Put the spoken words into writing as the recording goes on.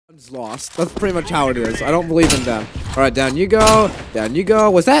It's lost. That's pretty much how it is. I don't believe in them. Alright, down you go. Down you go.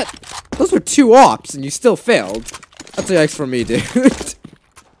 Was that? Those were 2 ops and you still failed. That's a yikes for me, dude.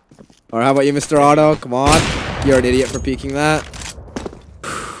 Alright, how about you, Mr. Otto? Come on. You're an idiot for peeking that.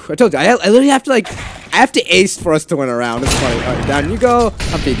 I told you, I literally have to, like, I have to ace for us to win a round. It's funny. Alright, down you go.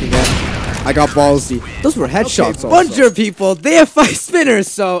 I'm peeking it. I got ballsy. Those were headshots. Okay, bunch of people. They have 5 spinners,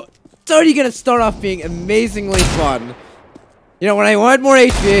 so it's already gonna start off being amazingly fun. You know, when I wanted more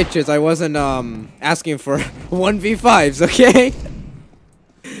HvHs, I wasn't asking for 1v5s, okay?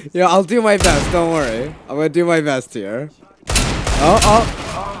 Yeah, I'll do my best. Don't worry. I'm gonna do my best here.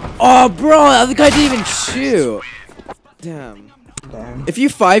 Oh, bro! The other guy didn't even shoot. Damn. If you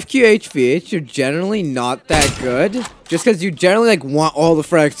 5Q HvH, you're generally not that good. Just because you generally like want all the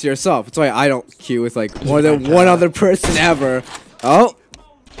frags to yourself. That's why I don't queue with like more than one other person ever. Oh,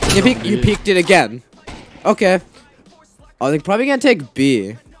 you peeked it again. Okay. Oh, they're probably gonna take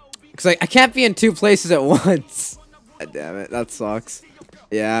B. Cause like I can't be in 2 places at once. God damn it, that sucks.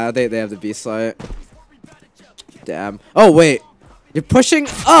 Yeah, they have the B site. Damn. Oh wait, you're pushing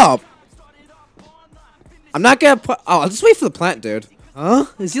up. I'm not gonna put. Oh, I'll just wait for the plant, dude. Huh?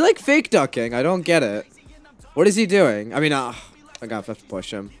 Is he like fake ducking? I don't get it. What is he doing? I mean, I gotta have to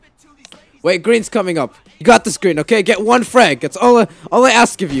push him. Wait, green's coming up. You got this, green. Okay, get 1 frag. That's all I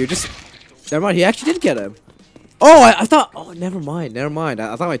ask of you. Just never mind. He actually did get him. Oh, I thought. Oh, never mind. Never mind.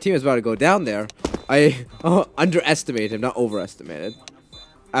 I thought my team was about to go down there. I underestimated him, not overestimated.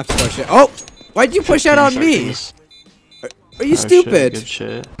 I have to push it. Oh, why'd you push that on me? Are you stupid? Good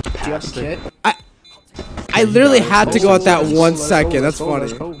shit. I literally had to go at that 1 second. That's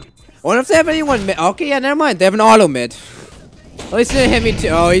funny. I wonder if they have anyone mid. Okay, yeah, never mind. They have an auto mid. At least they didn't hit me too.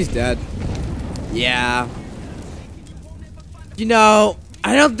 Oh, he's dead. Yeah. You know,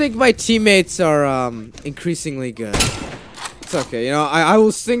 I don't think my teammates are increasingly good. It's okay. You know, I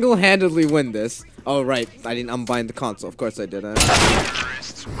will single-handedly win this. Oh right, I didn't unbind the console. Of course I didn't.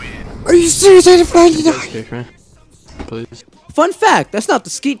 Are you serious? I didn't find it. Please. Fun fact, that's not the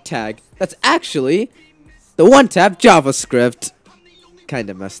skeet tag. That's actually the 1-tap JavaScript.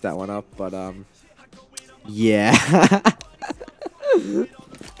 Kinda messed that one up, but yeah.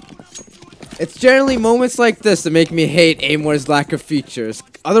 It's generally moments like this that make me hate AIMWARE's lack of features.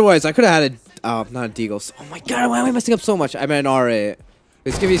 Otherwise, I could have had a not a deagle. Oh my god, why am I messing up so much? I meant an R8.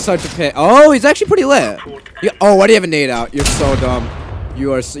 It's gonna be such a pit. Oh, he's actually pretty lit. Yeah, oh, why do you have a nade out? You're so dumb.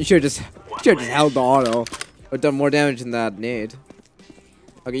 You should just held the auto. Or done more damage than that nade.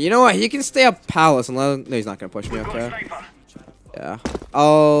 Okay, you know what? He can stay up palace unless no, he's not gonna push me. Okay. Yeah,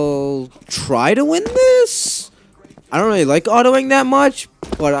 I'll try to win this. I don't really like autoing that much,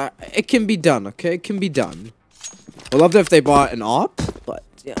 but it can be done. Okay, it can be done. I'd love it if they bought an op, but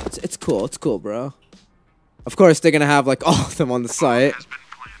yeah, it's cool. It's cool, bro. Of course, they're gonna have like all of them on the site.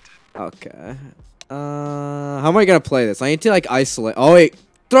 Okay. How am I gonna play this? I need to like isolate. Oh wait,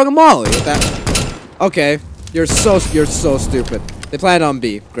 throw a molly with that. Okay, you're so stupid. They planned on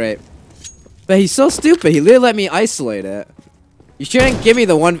B. Great. But he's so stupid. He literally let me isolate it. You shouldn't give me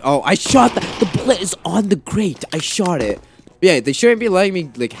the one. Oh, I shot the bullet is on the grate. I shot it. But yeah, they shouldn't be letting me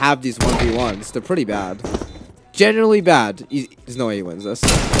like have these 1v1s. They're pretty bad. Generally bad. There's no way he wins this.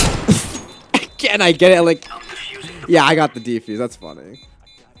 Can I get it? Like, yeah, I got the defuse. That's funny.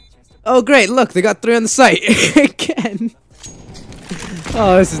 Oh, great. Look, they got 3 on the site. Again.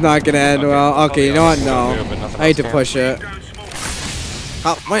 Oh, this is not going to end well. Okay, you know what? No. I need to push it.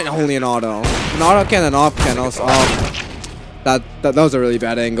 Wait, only an auto. An auto can, an op can also. Oh, that was a really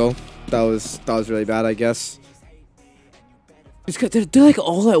bad angle. That was really bad, I guess. They're like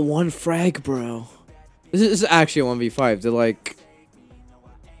all at 1 frag, bro. This is actually a 1v5. They're like...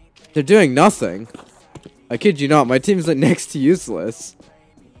 They're doing nothing. I kid you not, my team's like next to useless.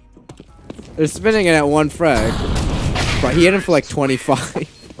 They're spinning it at 1 frag. But he hit him for like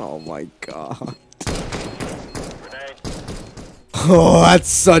 25. Oh my god. Oh, that's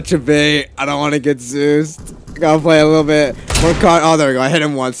such a bait. I don't want to get Zeused. I gotta play a little bit more card. Oh, there we go. I hit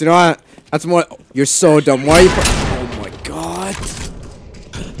him once. You know what? That's more. You're so dumb. Why are you? Oh my god.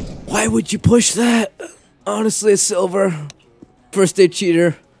 Why would you push that? Honestly, a silver. First day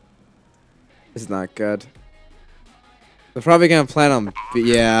cheater. It's not good. They're probably gonna plan on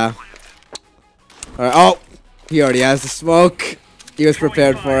yeah. Alright, oh! He already has the smoke. He was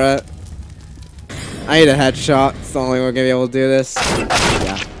prepared for it. I need a headshot. It's the only way we're gonna be able to do this.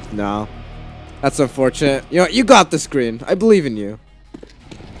 Yeah, no. That's unfortunate. You know what? You got this, green. I believe in you.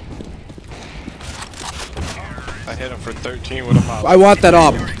 I hit him for 13 with a mob. I want that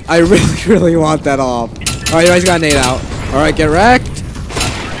op. I really want that op. Alright, you guys got a nade out. Alright, get wrecked.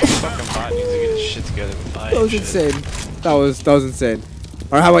 Fucking bot needs to get his shit together. That was insane. That was insane.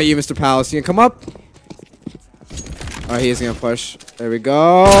 Or how about you, Mr. Palace? You gonna come up? Oh, he is gonna push. There we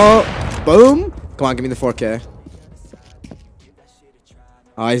go. Boom. Come on, give me the 4K.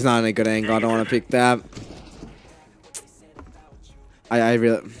 Oh, he's not in a good angle. I don't want to pick that. I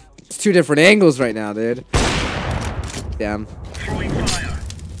really... It's two different angles right now, dude. Damn.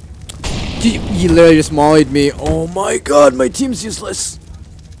 He literally just mollied me. Oh my god, my team's useless.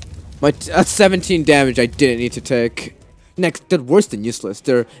 That's 17 damage I didn't need to take. Next, they're worse than useless.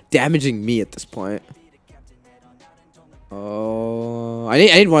 They're damaging me at this point. Oh, I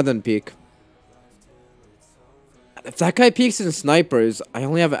need more than peek. If that guy peeks in snipers, I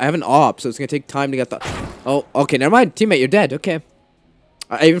have an op, so it's gonna take time to get the. Oh, okay, never mind, teammate, you're dead. Okay,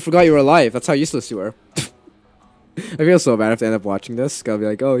 I even forgot you were alive. That's how useless you were. I feel so bad if they end up watching this. Gotta be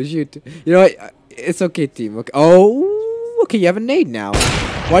like, oh shoot. You know what? It's okay, team. Okay. Oh, okay, you have a nade now.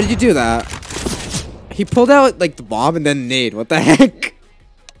 Why did you do that? He pulled out like the bomb and then nade. What the heck?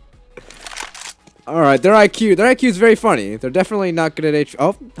 All right, their IQ is very funny. They're definitely not good at H.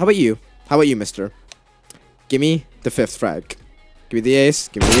 Oh, how about you? How about you, mister? Give me the 5th frag. Give me the ace.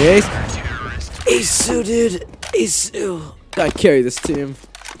 Give me the ace. Ace-oo, dude. Ace-oo. Gotta carry this team.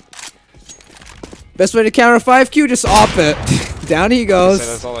 Best way to counter 5Q, just op it. Down he goes.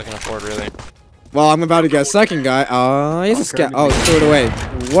 That's all I can afford, really. Well, I'm about to get a second guy. Oh, he's a scout. Oh, threw it away.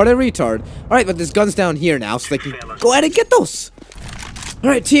 What a retard. Alright, but there's guns down here now, so they can go ahead and get those.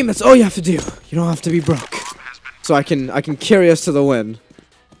 Alright, team, that's all you have to do. You don't have to be broke. So I can carry us to the win.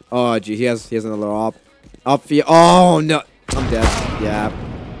 Oh, gee, he has another op. Oh, no. I'm dead. Yeah.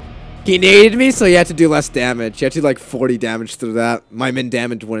 He naded me, so he had to do less damage. He had to do like 40 damage through that. My min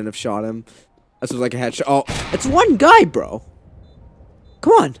damage wouldn't have shot him. This was like a headshot. Oh, it's one guy, bro.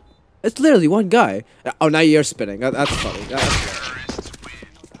 Come on. It's literally one guy. Oh, now you're spinning. That's funny.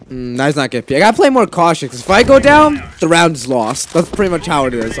 Now he's not getting peek. I gotta play more cautious, because if I go down, the round is lost. That's pretty much how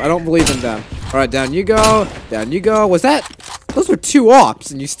it is. I don't believe in them. Alright, down you go. Down you go. Was that... Those were 2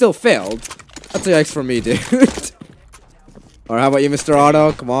 ops, and you still failed. That's a X for me, dude. Alright, how about you, Mr.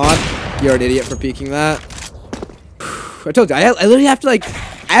 Otto? Come on. You're an idiot for peeking that. I told you, I literally have to, like...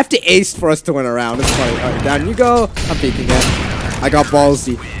 I have to ace for us to win a round. It's funny. Alright, down you go. I'm peeking it. I got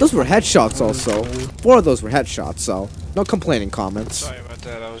ballsy. Those were headshots also. 4 of those were headshots, so no complaining comments. Sorry about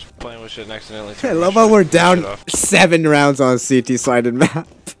that. I was playing with shit and accidentally. I love how we're down 7 rounds on a CT-sided map.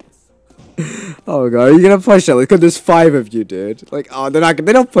 Oh god, are you gonna push it? Because there's 5 of you, dude. Like, oh, they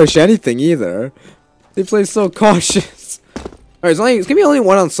don't push anything either. They play so cautious. Alright, it's gonna be only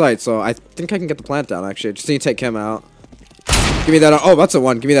 1 on site, so I think I can get the plant down actually. Just need to take him out. Give me that. Oh, that's a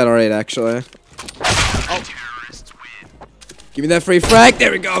 1. Give me that R8 actually. Oh. Give me that free frag.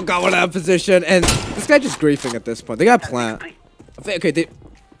 There we go. Got one out of position. And this guy just griefing at this point. They got plant. Okay,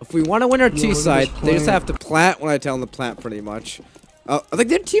 if we want to win our T side, they just have to plant when I tell them to plant pretty much. I think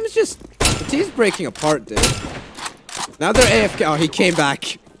their team's just... The team's breaking apart, dude. Now they're AFK. Oh, he came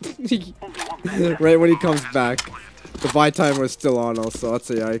back. Right when he comes back. The buy timer is still on also. That's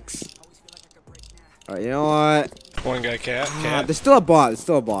a yikes. Alright, you know what? One guy cat. There's still a bot. There's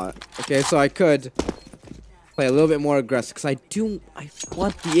still a bot. Okay, so I could play a little bit more aggressive because I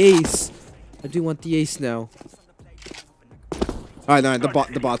want the ace. I do want the ace now. Alright, no,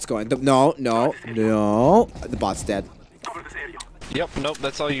 the bot's going. No. The bot's dead. Yep, nope,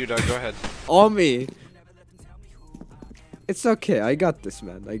 that's all you, Doug. Go ahead. All me. It's okay. I got this,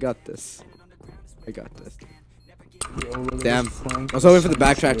 man. I got this. Damn. I was hoping for the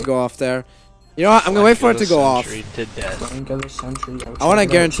backtrack to go off there. You know what? I'm gonna wait for it to go off. I want to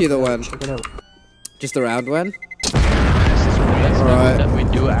guarantee the win. Just a round win? Alright. We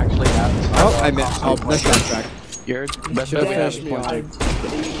do actually have. Oh, I missed. Oh, that's backtrack. You're best finish me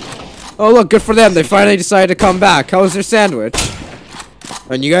off. Oh, look, good for them. They finally decided to come back. How was their sandwich?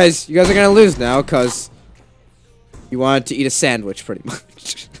 And you guys are gonna lose now, cause you wanted to eat a sandwich, pretty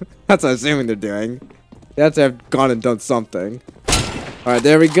much. That's what I'm assuming they're doing. They have to have gone and done something. Alright,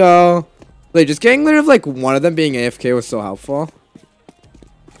 there we go. Like, just getting rid of, like, one of them being AFK was so helpful.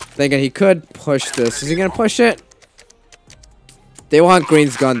 Thinking he could push this. Is he gonna push it? They want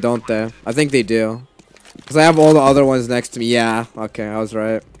Green's gun, don't they? I think they do. Because I have all the other ones next to me. Yeah, okay, I was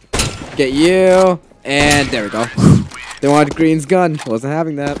right. Get you. And there we go. They wanted Green's gun. Wasn't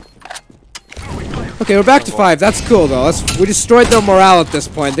having that. Okay, we're back to 5. That's cool, though. We destroyed their morale at this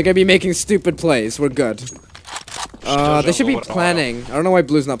point. They're gonna be making stupid plays. We're good. They should be planning. I don't know why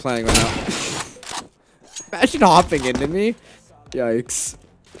Blue's not planning right now. Imagine hopping into me. Yikes.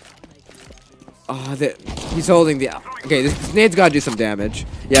 Oh, he's holding the... Okay, this nade's gotta do some damage.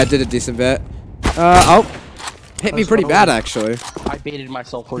 Yeah, it did a decent bit. Oh. Hit me pretty bad, actually. I baited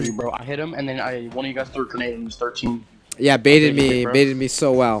myself for you, bro. I hit him, and then one of you guys threw a grenade, and he's 13 Yeah, baited me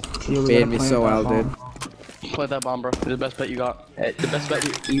so well. Baited me so well, dude. Play that bomb, bro. It's the best bet you got. The best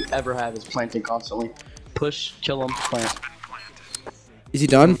bet you ever have is planting constantly. Push, kill him, plant. Is he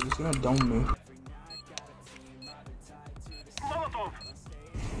done? He's gonna dome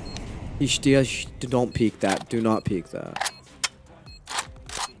me. Don't peek that. Do not peek that.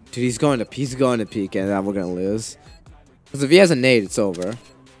 Dude, he's going to peek, and then we're gonna lose. Because if he has a nade, it's over.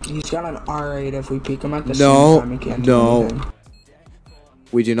 He's got an R8 if we peek him at the same time. He can't do anything.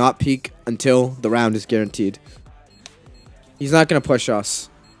 We do not peek until the round is guaranteed. He's not gonna push us.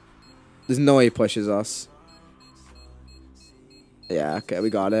 There's no way he pushes us. Yeah, okay, we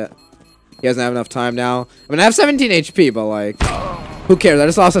got it. He doesn't have enough time now. I mean, I have 17 HP, but like, who cares? I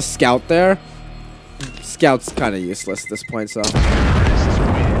just lost a scout there. Scout's kind of useless at this point, so.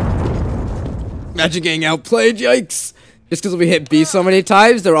 Imagine getting outplayed, yikes! Just because we hit B so many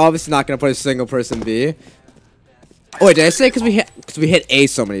times, they're obviously not gonna put a single person B. Oh wait, did I say because we hit A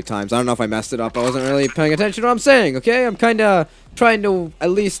so many times? I don't know if I messed it up. I wasn't really paying attention to what I'm saying. Okay, I'm kind of trying to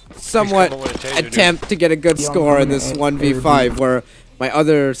at least somewhat attempt to get a good score in this 1v5 where my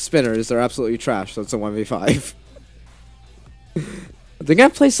other spinners are absolutely trash. So it's a 1v5. They're gonna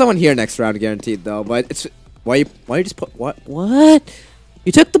play someone here next round, guaranteed though. But it's why you just put what?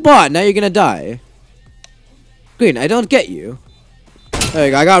 You took the bot. Now you're gonna die. Green, I don't get you. There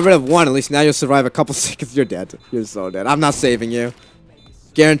you go. I got rid of one. At least now you'll survive a couple seconds. You're dead. You're so dead. I'm not saving you.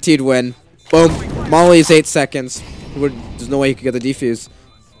 Guaranteed win. Boom. Molly is 8 seconds. There's no way you could get the defuse.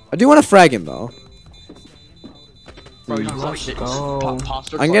 I do want to frag him though. Bro, you go.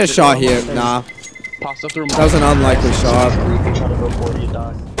 I can get a shot here. Nah. That was an unlikely shot.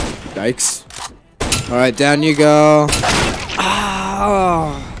 Yikes. Alright, down you go.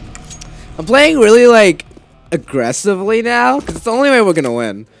 Ah. I'm playing really like aggressively now because it's the only way we're gonna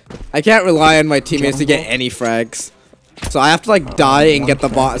win. I can't rely on my teammates to get any frags, so I have to like die and get the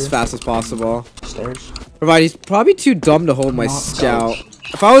bot as fast as possible. Provide he's probably too dumb to hold my scout.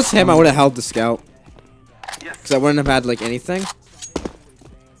 If I was him, I would have held the scout because I wouldn't have had like anything.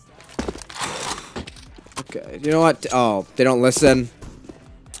 Okay, you know what? Oh, they don't listen.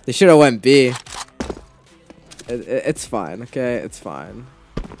 They should have went B. It's fine. Okay, it's fine.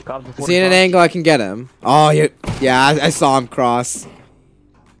 Is he in an angle I can get him? Oh, yeah, I saw him cross.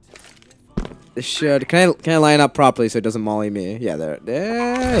 This should. Can I line up properly so it doesn't molly me? Yeah, there.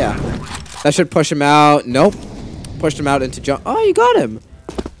 Yeah. That should push him out. Nope. Pushed him out into jump. Oh, you got him.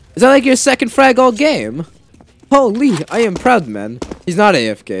 Is that like your second frag all game? Holy, I am proud, man. He's not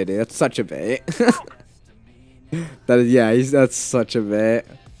AFK, dude. That's such a bait. That is, yeah, that's such a bait.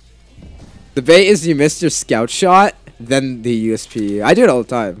 The bait is you missed your scout shot, then the USP. I do it all the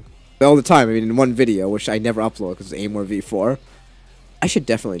time. All the time. I mean, in one video, which I never upload because it's AIMWARE V4. I should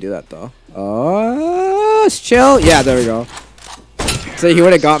definitely do that, though. Oh, it's chill. Yeah, there we go. So he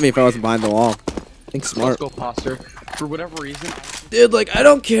would have got me if I wasn't behind the wall. I think smart. Let's go, Poster. For whatever reason. Dude, like, I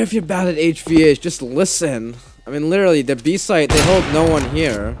don't care if you're bad at HvH. Just listen. I mean, literally, the B site, they hold no one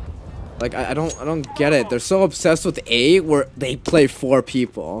here. Like, I don't get it. They're so obsessed with A where they play 4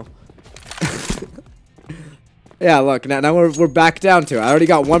 people. Yeah, look, now we're back down to it. I already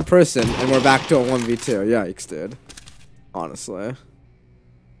got 1 person, and we're back to a 1v2. Yikes, dude. Honestly.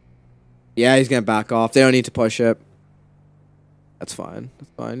 Yeah, he's gonna back off. They don't need to push it. That's fine.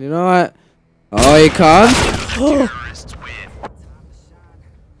 That's fine. You know what? Oh, he comes.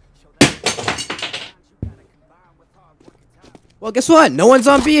 Well, guess what? No one's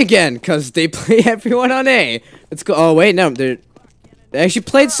on B again, because they play everyone on A. Let's go. Oh, wait, no. They actually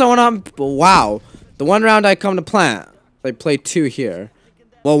played someone on... Wow. The one round I come to plant, they played 2 here.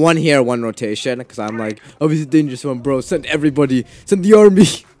 Well, 1 here, 1 rotation, because I'm like, oh, this is a dangerous one, bro. Send everybody. Send the army.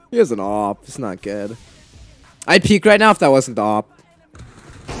 Here's an op. It's not good. I'd peek right now if that wasn't the op.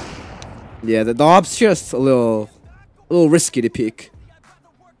 Yeah, the op's just a little risky to peek.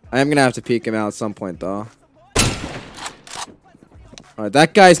 I am going to have to peek him out at some point, though. Alright,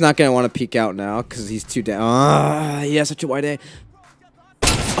 that guy's not going to want to peek out now, because he's too down. Ah, he has such a wide A.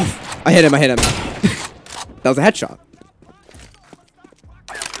 Oh, I hit him. That was a headshot.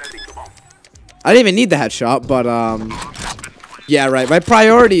 I didn't even need the headshot, but, yeah, right. My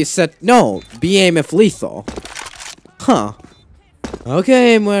priority is set... No, B aim if lethal. Huh.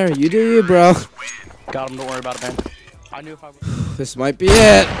 Okay, AIMWARE, you do you, bro. Got him, don't worry about it, man. I knew if I... This might be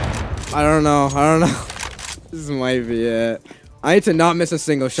it. I don't know. This might be it. I need to not miss a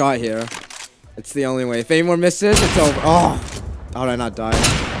single shot here. It's the only way. If AIMWARE misses, it's over. Oh! How did I not die?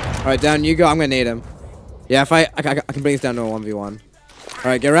 Alright, down you go. I'm gonna nade him. Yeah, if I can bring this down to a 1v1.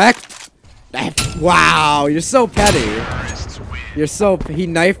 Alright, get wrecked. Wow, you're so petty. You're so... He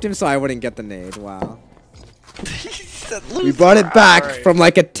knifed him so I wouldn't get the nade. Wow. We brought it back from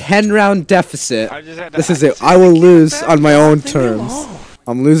like a 10-round deficit. I just had to This is it. I will lose on my own terms.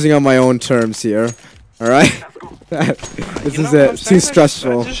 I'm losing on my own terms here. Alright? This is it. Too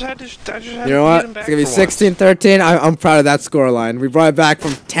stressful. You know what? It's gonna be 16-13. I'm proud of that scoreline. We brought it back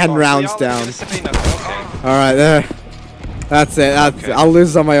from 10 rounds down. Alright, there. That's it. That's it. I'll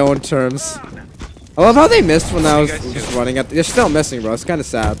lose on my own terms. I love how they missed when I was just running at. They're still missing, bro. It's kind of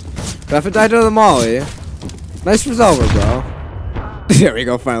sad. But if it died to the molly, nice resolver, bro. There we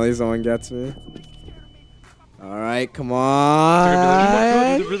go. Finally, someone gets me. All right, come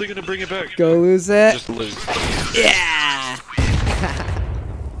on. They're really gonna bring it back. Go lose it. Just lose. Yeah.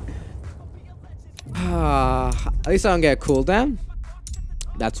 At least I don't get a cooldown.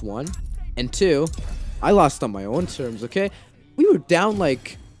 That's one. And two, I lost on my own terms. Okay, we were down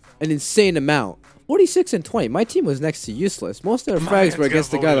like an insane amount. 46 and 20. My team was next to useless. Most of their frags were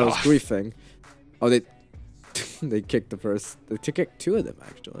against the guy that was griefing. Oh, they kicked the first. They kicked two of them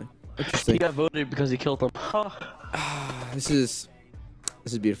actually. Interesting. He got voted because he killed them. This is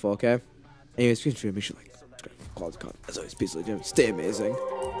beautiful. Okay. Anyways, make sure like subscribe, quality content. As always, peace, legend. Stay amazing.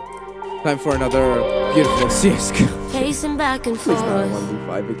 Time for another beautiful CSGO. Pacing back and forth. Please not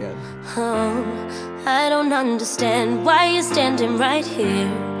 1v5 again. Oh, I don't understand why you're standing right here.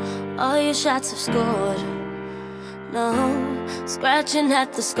 All your shots have scored. No, scratching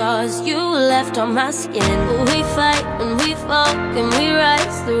at the scars you left on my skin. But we fight and we fall and we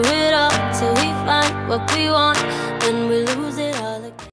rise through it all till we find what we want. Then we lose it.